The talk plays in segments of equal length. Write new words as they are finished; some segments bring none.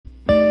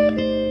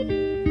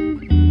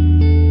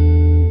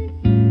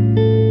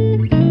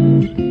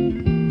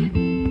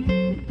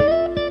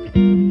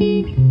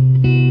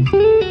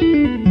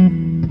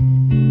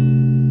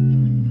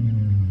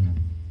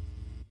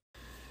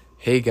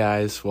Hey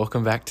guys,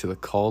 welcome back to the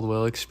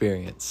Caldwell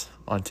Experience.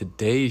 On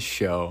today's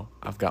show,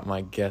 I've got my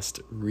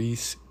guest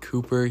Reese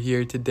Cooper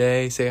here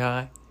today. Say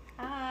hi.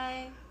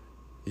 Hi.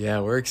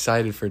 Yeah, we're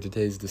excited for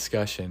today's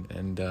discussion.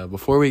 And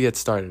before we get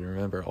started,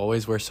 remember,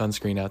 always wear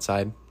sunscreen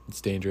outside. It's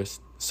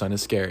dangerous. The sun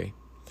is scary.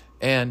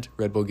 And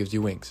Red Bull gives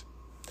you wings.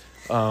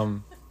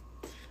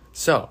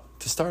 So,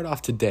 to start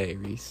off today,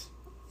 Reese,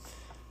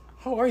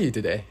 how are you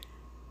today?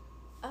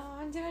 Oh,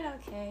 I'm doing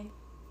okay.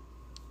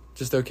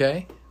 Just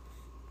okay?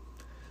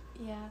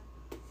 Yeah.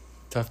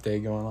 Tough day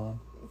going on?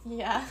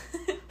 Yeah.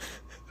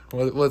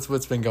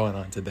 What's been going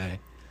on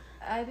today?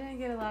 I didn't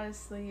get a lot of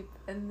sleep,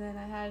 and then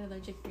I had an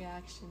allergic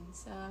reaction,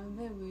 so I'm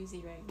a bit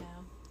woozy right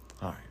now.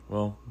 All right.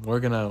 Well, we're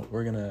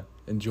gonna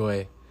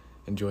enjoy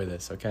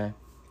this, okay?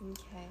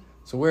 Okay.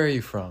 So where are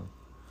you from?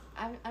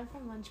 I'm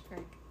from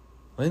Lynchburg.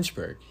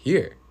 Lynchburg.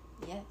 Here.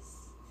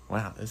 Yes.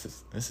 Wow,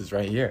 this is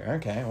right here.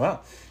 Okay.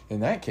 Well, in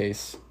that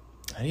case,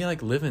 how do you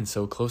like living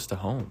so close to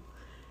home?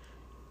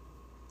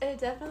 It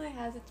definitely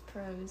has its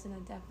pros, and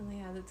it definitely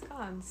has its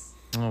cons.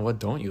 Oh, what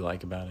don't you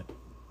like about it?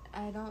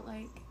 I don't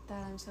like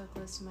that I'm so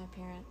close to my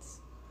parents.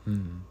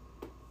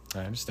 I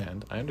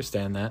understand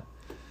that.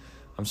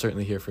 I'm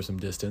certainly here for some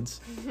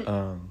distance.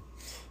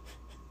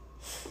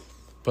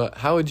 But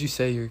how would you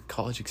say your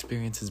college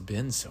experience has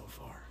been so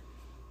far?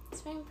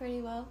 It's been pretty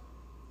well.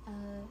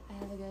 I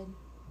have a good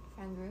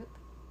friend group,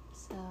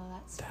 so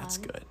that's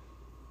fun. Good.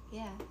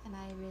 Yeah, and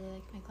I really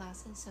like my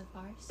classes so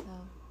far, so...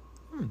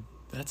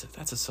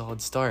 That's a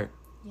solid start.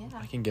 Yeah.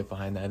 I can get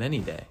behind that any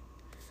day.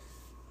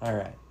 All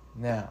right.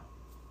 Now,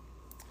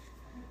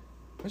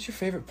 what's your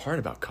favorite part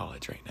about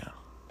college right now?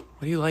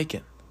 What are you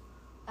liking?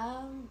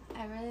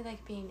 I really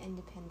like being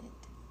independent.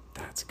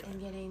 That's good.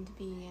 And getting to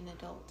be an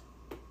adult.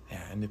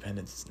 Yeah,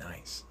 independence is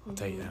nice. I'll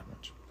tell you that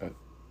much. But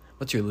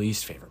what's your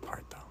least favorite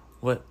part, though?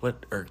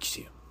 What irks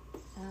you?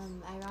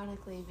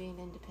 Ironically, being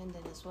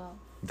independent as well.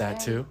 That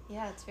too?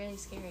 Yeah, it's really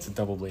scary. It's a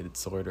double-bladed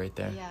sword right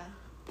there. Yeah.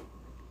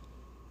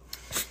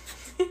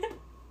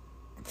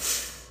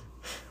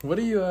 What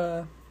are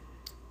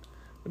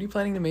you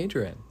planning to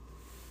major in?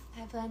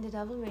 I plan to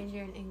double major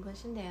in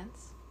English and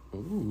dance.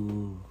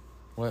 Ooh.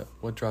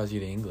 What draws you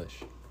to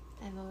English?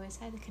 I've always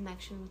had a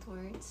connection with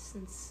words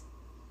since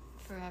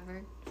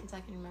forever, since I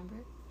can remember.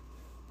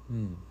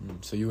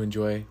 So you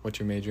enjoy what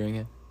you're majoring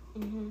in?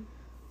 Mm-hmm.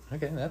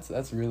 Okay,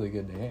 that's really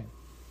good to hear.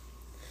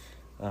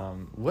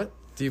 What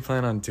do you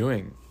plan on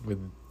doing with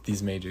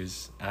these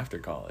majors after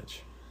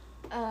college?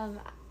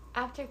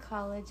 After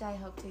college, I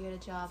hope to get a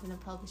job in a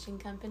publishing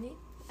company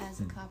as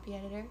a copy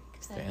editor,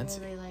 because I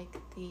really like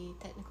the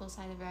technical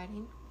side of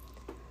writing.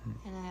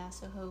 And I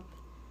also hope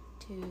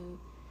to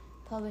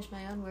publish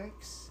my own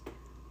works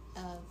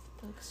of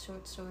books,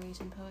 short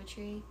stories, and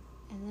poetry.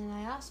 And then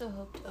I also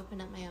hope to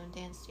open up my own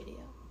dance studio.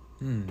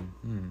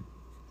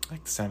 I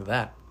like the sound of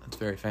that. That's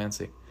very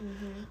fancy.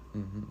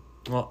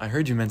 Well, I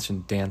heard you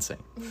mention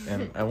dancing,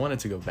 and I wanted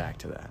to go back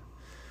to that.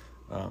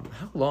 How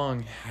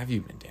long have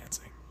you been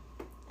dancing?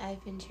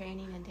 I've been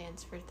training in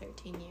dance for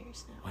 13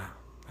 years now. Wow,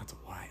 that's a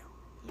while.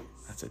 Yes.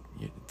 That's a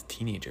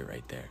teenager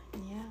right there.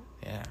 Yeah.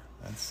 Yeah,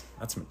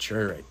 that's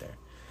mature right there.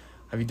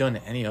 Have you done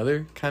any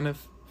other kind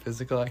of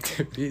physical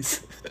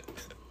activities?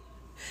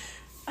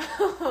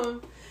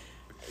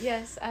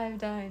 Yes, I've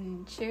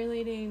done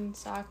cheerleading,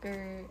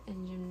 soccer,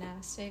 and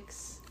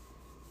gymnastics,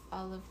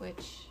 all of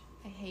which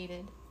I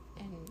hated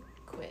and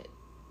quit.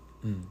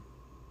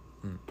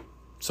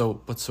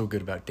 So, what's so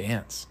good about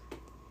dance?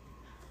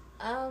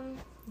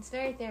 It's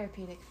very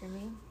therapeutic for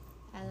me.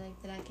 I like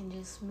that I can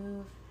just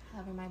move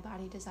however my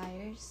body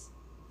desires,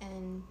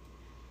 and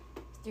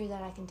through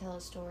that I can tell a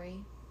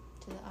story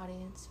to the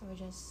audience or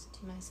just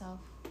to myself,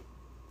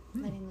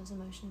 letting those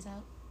emotions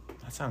out.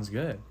 That sounds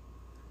good.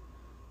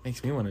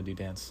 Makes me want to do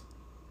dance.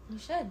 You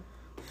should.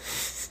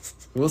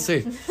 We'll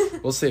see.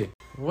 We'll see.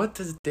 What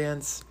does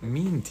dance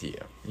mean to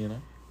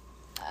you,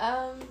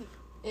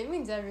 It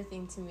means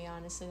everything to me,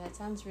 honestly. That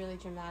sounds really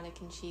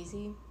dramatic and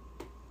cheesy.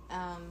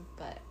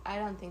 But I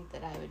don't think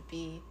that I would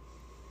be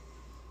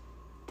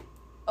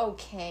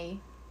okay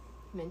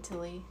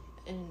mentally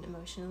and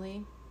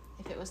emotionally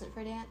if it wasn't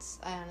for dance.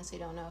 I honestly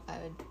don't know if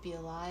I would be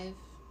alive,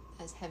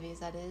 as heavy as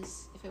that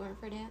is, if it weren't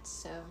for dance.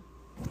 So,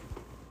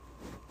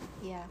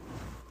 yeah.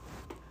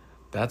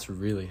 That's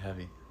really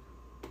heavy.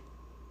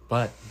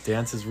 But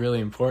dance is really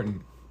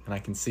important, and I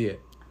can see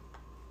it.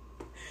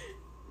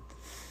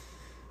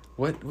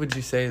 What would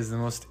you say is the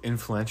most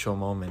influential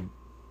moment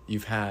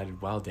you've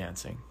had while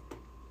dancing?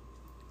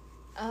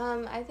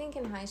 I think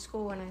in high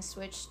school when I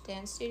switched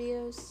dance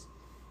studios,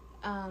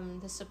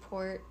 the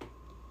support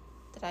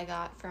that I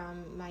got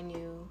from my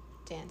new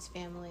dance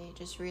family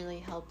just really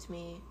helped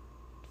me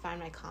find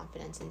my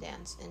confidence in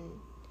dance and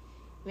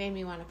made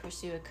me want to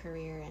pursue a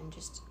career and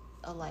just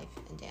a life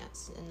in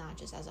dance and not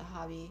just as a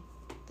hobby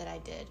that I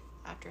did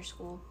after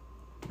school.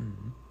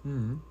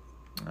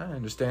 I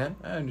understand.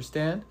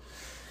 Do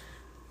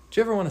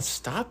you ever want to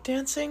stop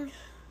dancing?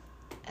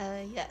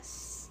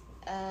 Yes.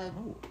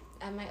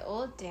 At my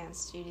old dance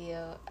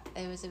studio,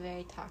 it was a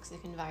very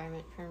toxic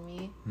environment for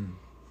me.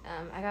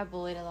 I got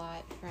bullied a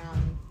lot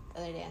from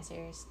other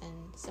dancers and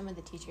some of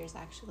the teachers,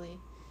 actually.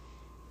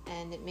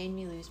 And it made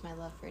me lose my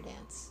love for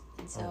dance.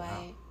 And so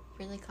I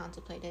really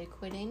contemplated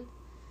quitting.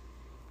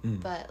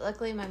 But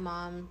luckily my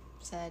mom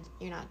said,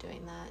 "You're not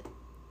doing that."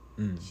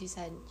 She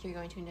said, "You're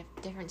going to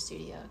a different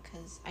studio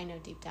because I know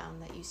deep down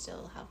that you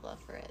still have love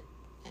for it."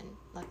 And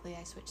luckily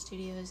I switched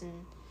studios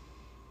and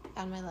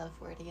found my love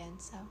for it again.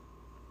 So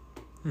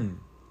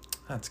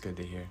that's good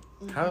to hear.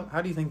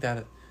 How do you think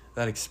that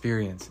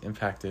experience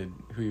impacted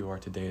who you are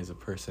today as a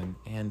person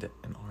and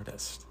an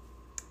artist?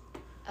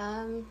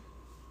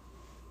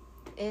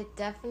 It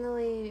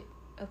definitely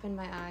opened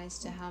my eyes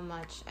to how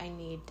much I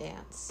need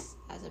dance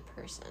as a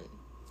person.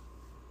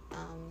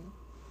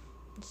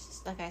 It's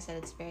just, like I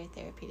said, it's very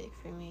therapeutic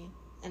for me.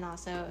 And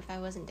also, if I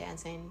wasn't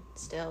dancing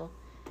still,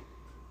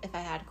 if I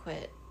had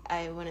quit,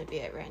 I wouldn't be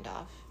at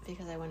Randolph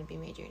because I wouldn't be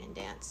majoring in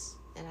dance.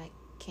 And I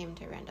came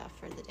to Randolph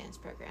for the dance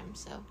program,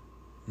 so.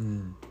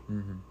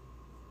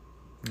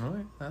 All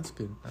right, that's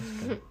good.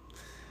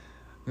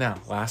 Now,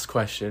 last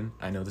question.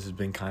 I know this has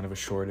been kind of a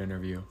short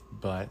interview,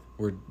 but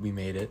we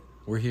made it.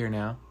 We're here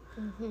now.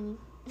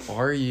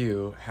 Are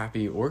you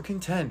happy or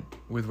content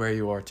with where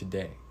you are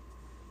today?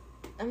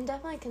 I'm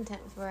definitely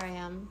content with where I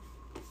am.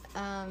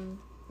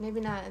 Maybe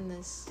not in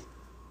this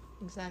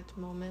exact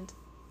moment.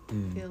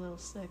 I feel a little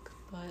sick,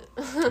 but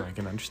I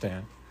can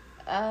understand.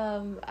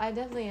 I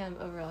definitely am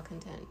overall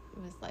content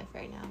with life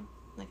right now.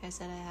 Like I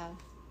said, I have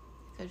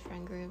a good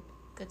friend group,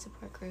 good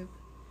support group,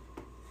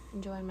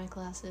 enjoying my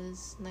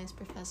classes, nice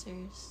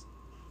professors,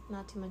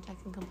 not too much I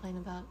can complain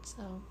about,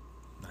 so.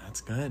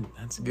 That's good.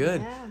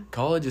 Yeah.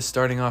 College is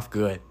starting off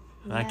good.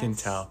 Yes, I can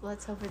tell.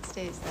 Let's hope it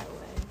stays that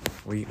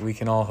way. We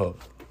can all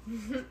hope.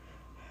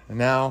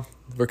 Now,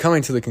 we're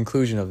coming to the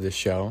conclusion of this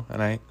show,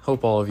 and I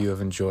hope all of you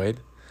have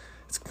enjoyed.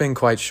 It's been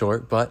quite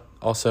short, but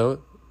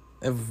also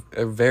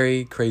a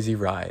very crazy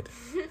ride.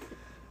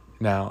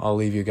 Now, I'll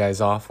leave you guys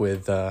off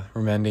with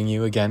reminding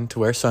you again to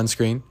wear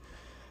sunscreen.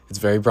 It's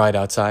very bright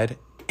outside.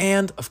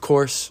 And, of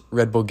course,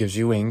 Red Bull gives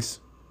you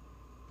wings.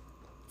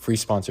 Free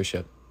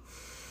sponsorship.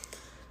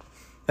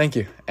 Thank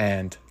you,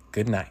 and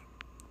good night.